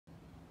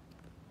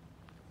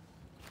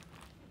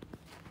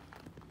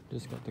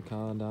Just got the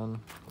car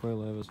done.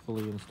 Coilover's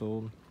fully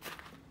installed.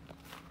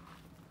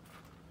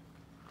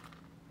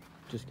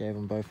 Just gave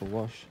them both a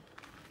wash.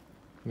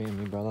 Me and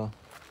my brother.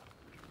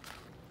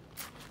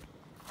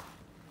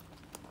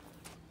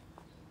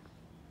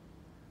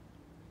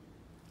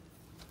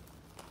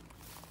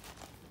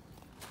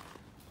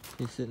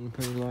 He's sitting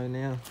pretty low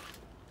now.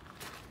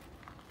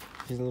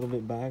 He's a little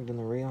bit bagged in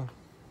the rear.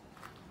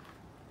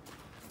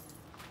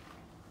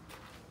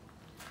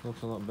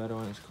 Looks a lot better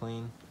when it's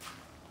clean.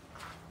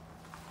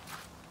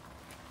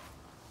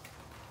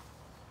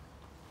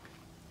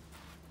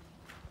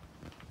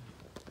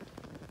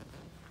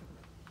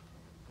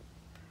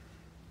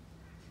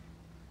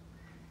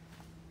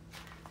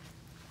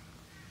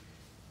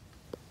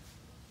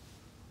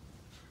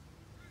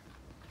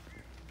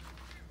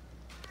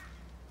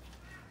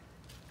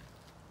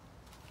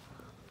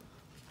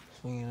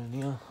 Swinging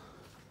in here.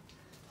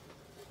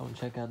 Come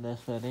check out the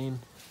s13.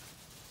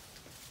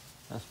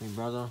 That's my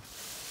brother.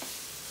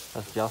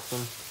 That's Justin.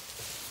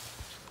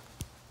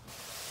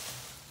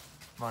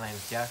 My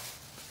name's Jack.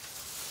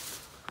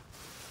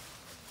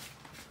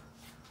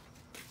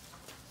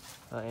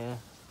 Oh yeah.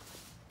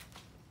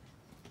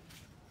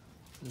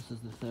 This is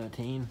the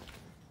 13.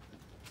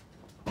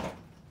 It's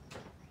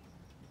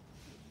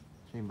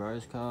my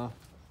bro's car.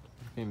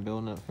 I've been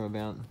building it for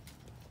about,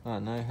 I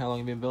don't know, how long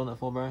have you been building it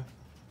for, bro?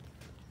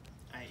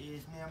 8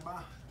 years now, bro.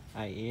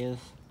 8 years.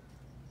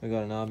 We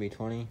got an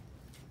rb20.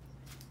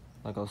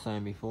 Like I was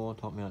saying before,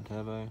 top mount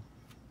turbo.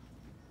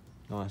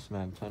 Nice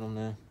mag plate on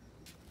there.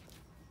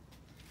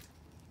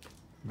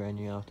 Brand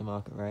new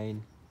aftermarket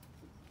Raid.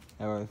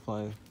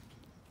 Aeroflow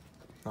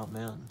front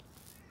mount.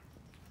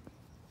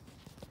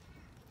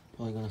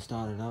 Probably gonna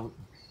start it up.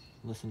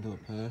 Listen to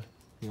it purr.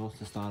 He wants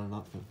to start it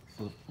up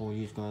for all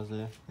you guys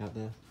there, out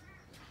there.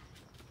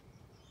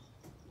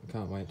 I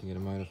can't wait to get a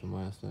motor for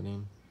my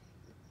s13.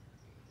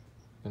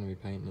 Gonna be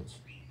painting it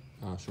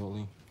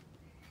shortly.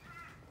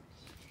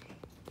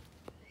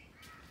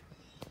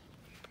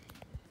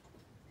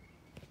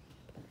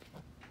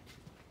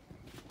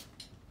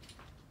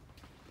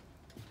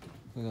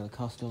 We got a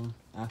custom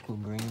aqua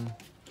green.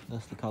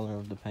 That's the color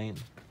of the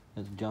paint.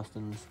 It's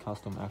Justin's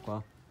custom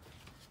aqua.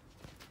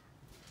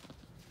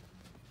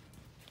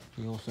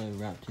 He also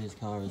wrapped his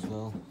car as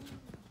well.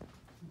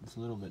 It's a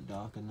little bit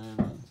dark in there,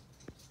 but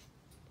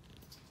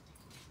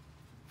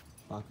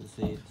bucket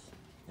seats,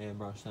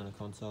 airbrush center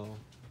console,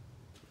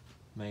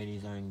 made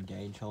his own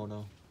gauge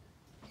holder.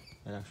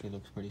 It actually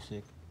looks pretty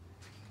sick.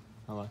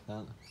 I like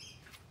that.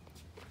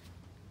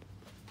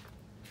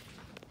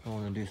 I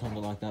want to do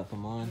something like that for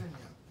mine.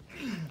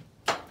 You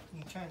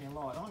can turn your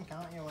light on,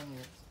 can't you, when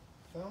you're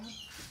filming?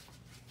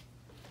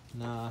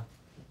 Nah,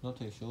 not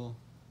too sure.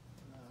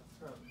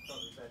 No,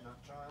 probably better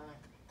not try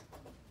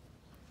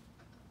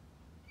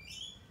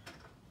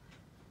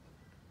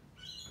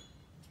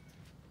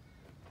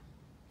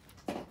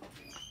that.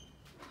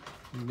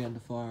 I'm going to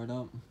fire it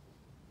up.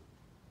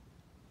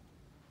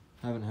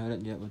 Haven't heard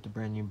it yet with the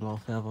brand new blow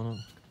valve on it.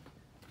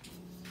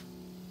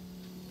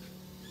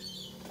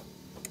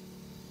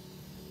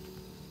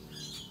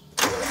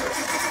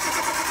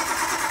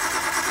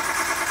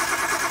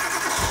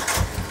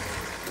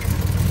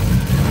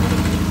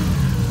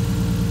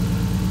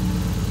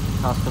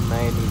 Custom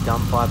made his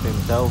dump pipe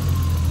himself.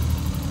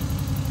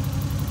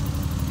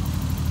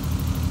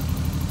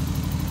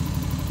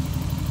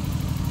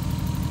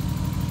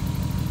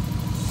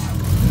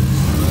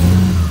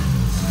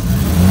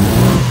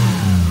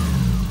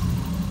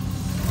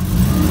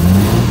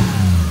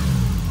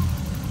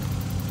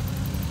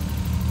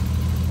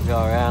 Go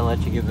around, let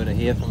you give it a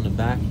hear from the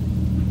back.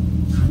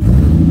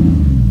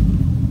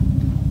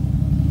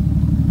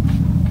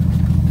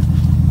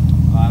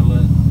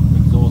 Violet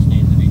exhaust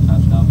needs to be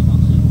touched up, it's not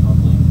sitting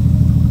properly.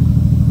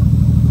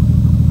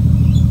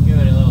 Give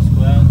it a little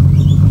squirt.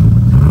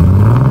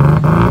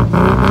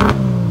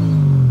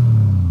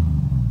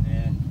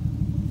 Yeah,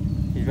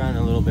 she's running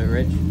a little bit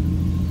rich.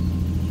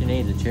 She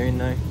needs a tune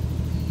though.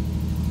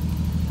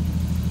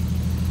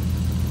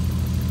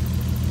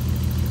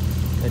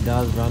 It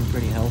does run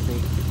pretty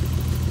healthy.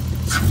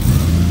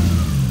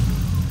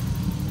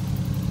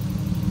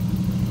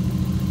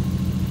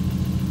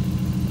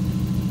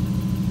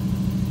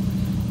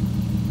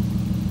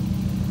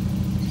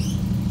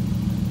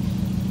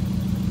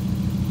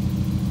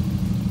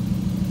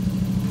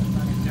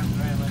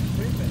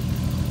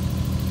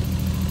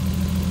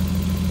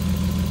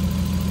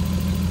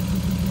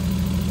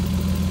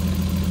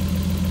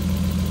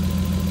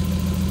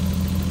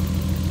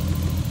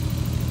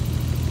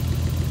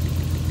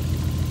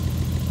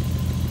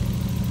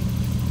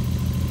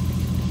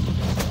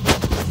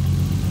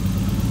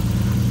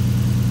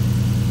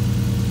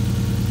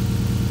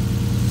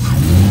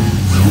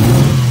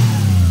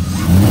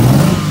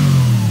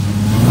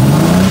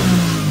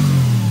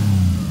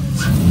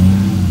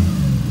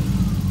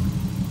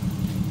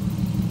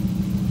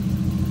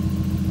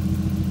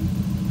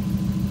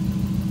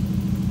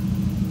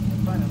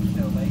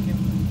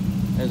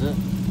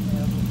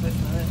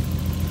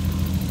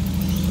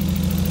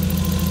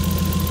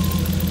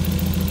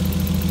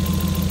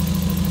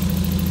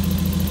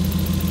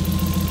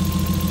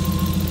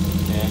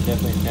 it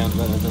definitely sounds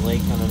like there's a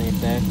leak underneath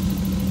there.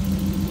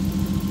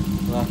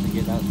 We'll have to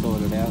get that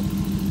sorted out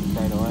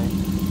straight away.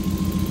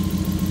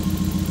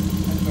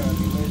 That's where I'll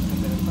be losing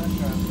a bit of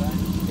pressure out there.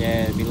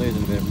 Yeah, it'd be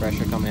losing a bit of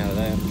pressure coming out of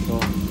there for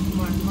sure.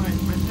 My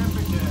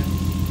temperature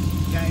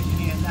gauge in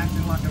here is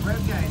acting like a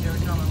rev gauge.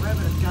 Every time I rev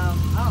it, it's going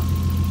up.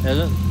 Is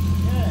it?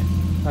 Yeah.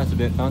 That's a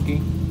bit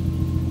funky.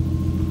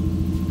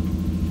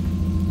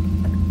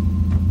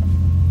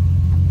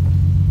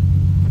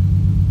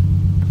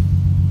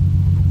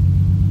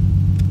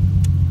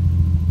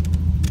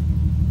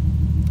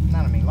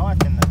 None of me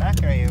lights in the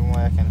back are even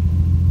working.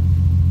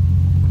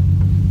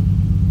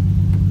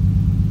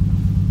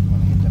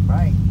 When I hit the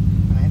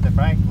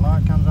brake, the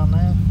light comes on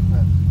there.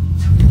 But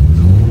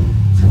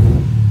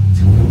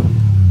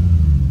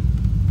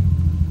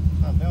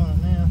it's not doing it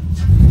now.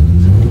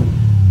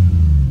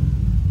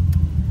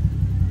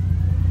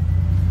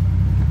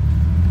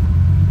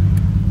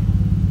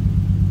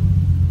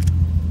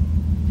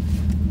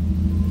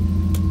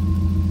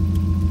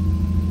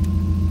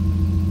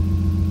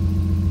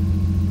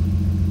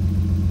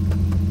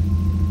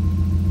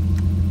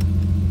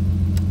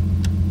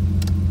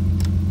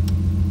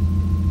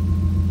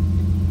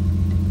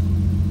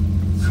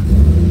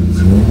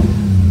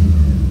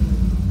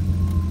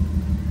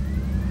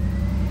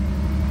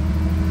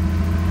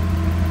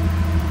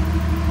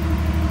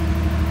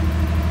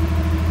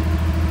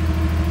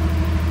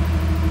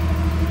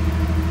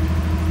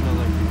 Smells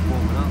like it's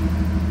warming up.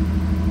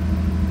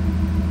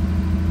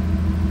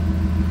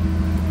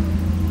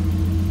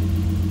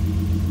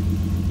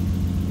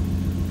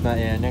 But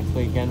yeah, next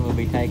weekend we'll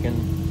be taking,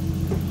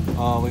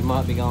 we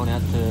might be going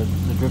out to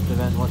the drift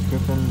event, watch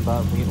drifting,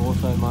 but we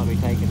also might be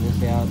taking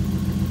this out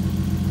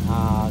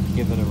to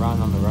give it a run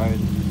on the road.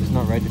 It's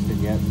not registered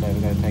yet, so we're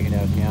going to take it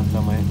out of town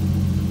somewhere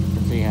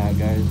and see how it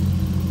goes.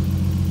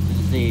 Just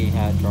to see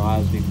how it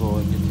drives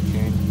before it gets a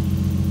tune.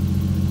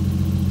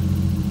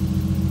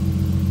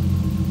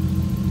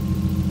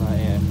 But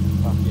yeah,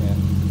 fuck yeah,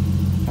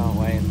 can't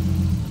wait.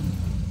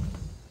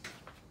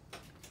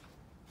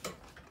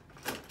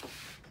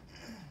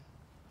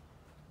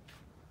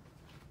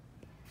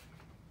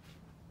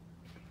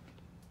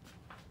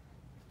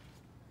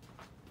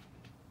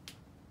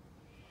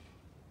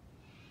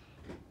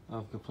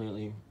 I've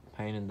completely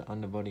painted the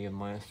underbody of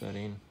my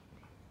s13.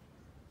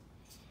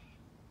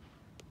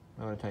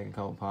 I'm going to take a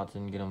couple parts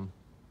and get them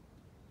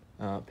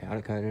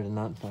powder coated and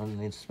that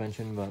underneath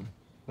suspension, but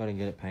got to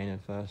get it painted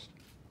first.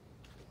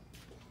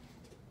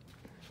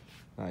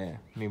 Oh yeah,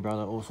 my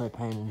brother also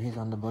painted his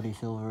underbody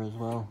silver as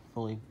well,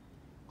 fully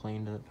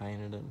cleaned it,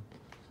 painted it.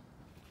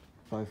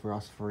 Both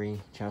rust-free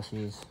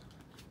chassis.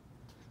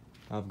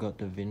 I've got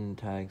the VIN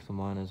tags for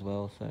mine as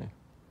well, so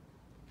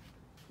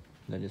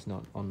they're just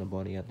not on the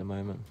body at the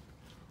moment.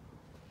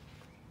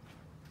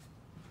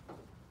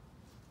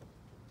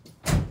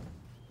 It's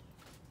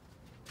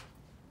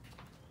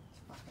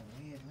fucking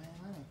weird, man,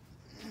 ain't it?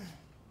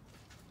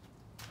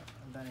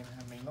 I don't even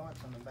have any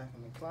lights on the back of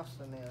my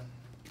cluster now.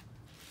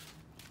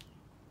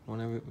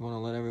 Want to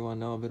let everyone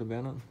know a bit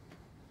about it?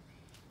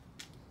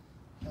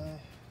 Oh,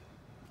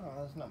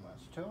 there's not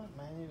much to it,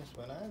 man. You just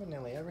went over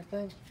nearly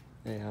everything.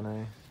 Yeah, I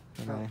know.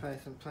 Can't pay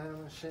some plan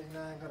and shit, you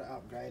know. Got to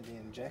upgrade the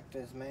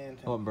injectors, man.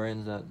 What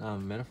brand's that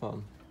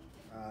manifold?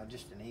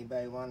 Just an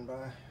eBay one, bro.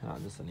 Oh,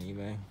 just an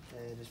eBay.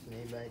 Yeah, just an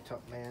eBay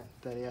top mount,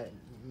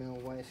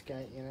 38mm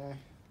wastegate, you know.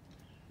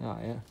 Oh,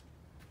 yeah.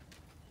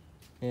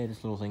 Yeah,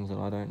 just little things that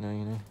I don't know,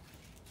 you know.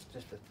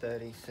 Just a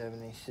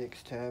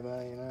 3076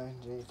 turbo, you know,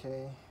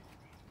 GT.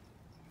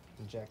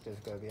 Injector's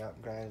got to be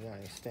upgraded,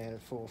 only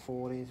standard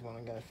 440s,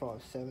 want to go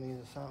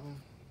 570s or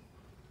something.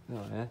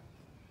 Oh, yeah.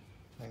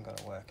 Then got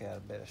to work out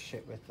a bit of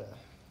shit with the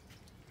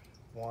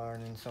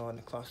wiring inside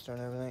the cluster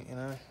and everything, you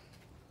know.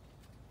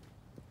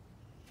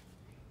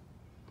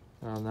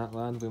 On that,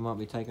 lads, we might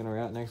be taking her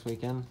out next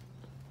weekend.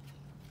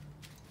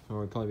 Or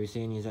we'll probably be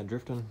seeing you at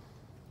drifting.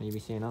 You'll be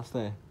seeing us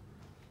there.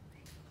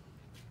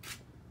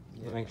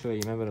 Yeah. Make sure you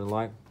remember to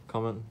like,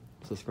 comment,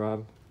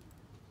 subscribe.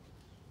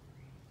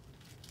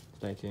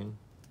 Stay tuned.